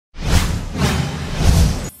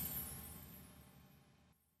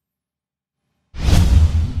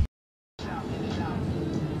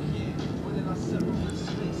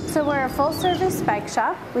So we're a full-service bike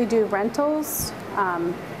shop. We do rentals,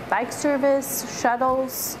 bike service,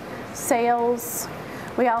 shuttles, sales.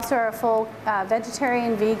 We also are a full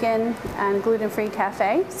vegetarian, vegan, and gluten-free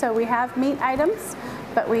cafe. So we have meat items,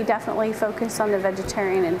 but we definitely focus on the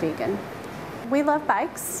vegetarian and vegan. We love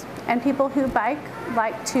bikes, and people who bike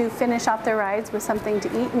like to finish off their rides with something to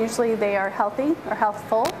eat. And usually they are healthy or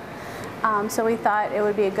healthful. So we thought it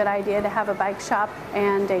would be a good idea to have a bike shop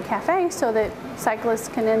and a cafe so that cyclists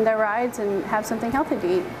can end their rides and have something healthy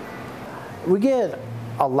to eat. We get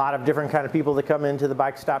a lot of different kind of people that come into the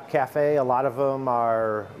Bike Stop Cafe. A lot of them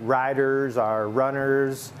are riders, are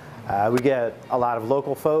runners. We get a lot of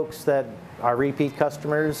local folks that are repeat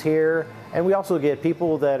customers here. And we also get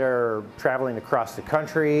people that are traveling across the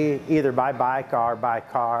country, either by bike or by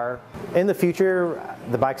car. In the future,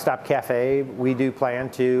 the Bike Stop Cafe, we do plan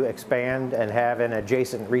to expand and have an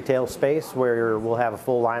adjacent retail space where we'll have a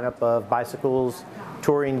full lineup of bicycles,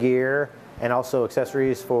 touring gear, and also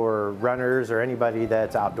accessories for runners or anybody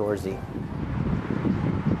that's outdoorsy.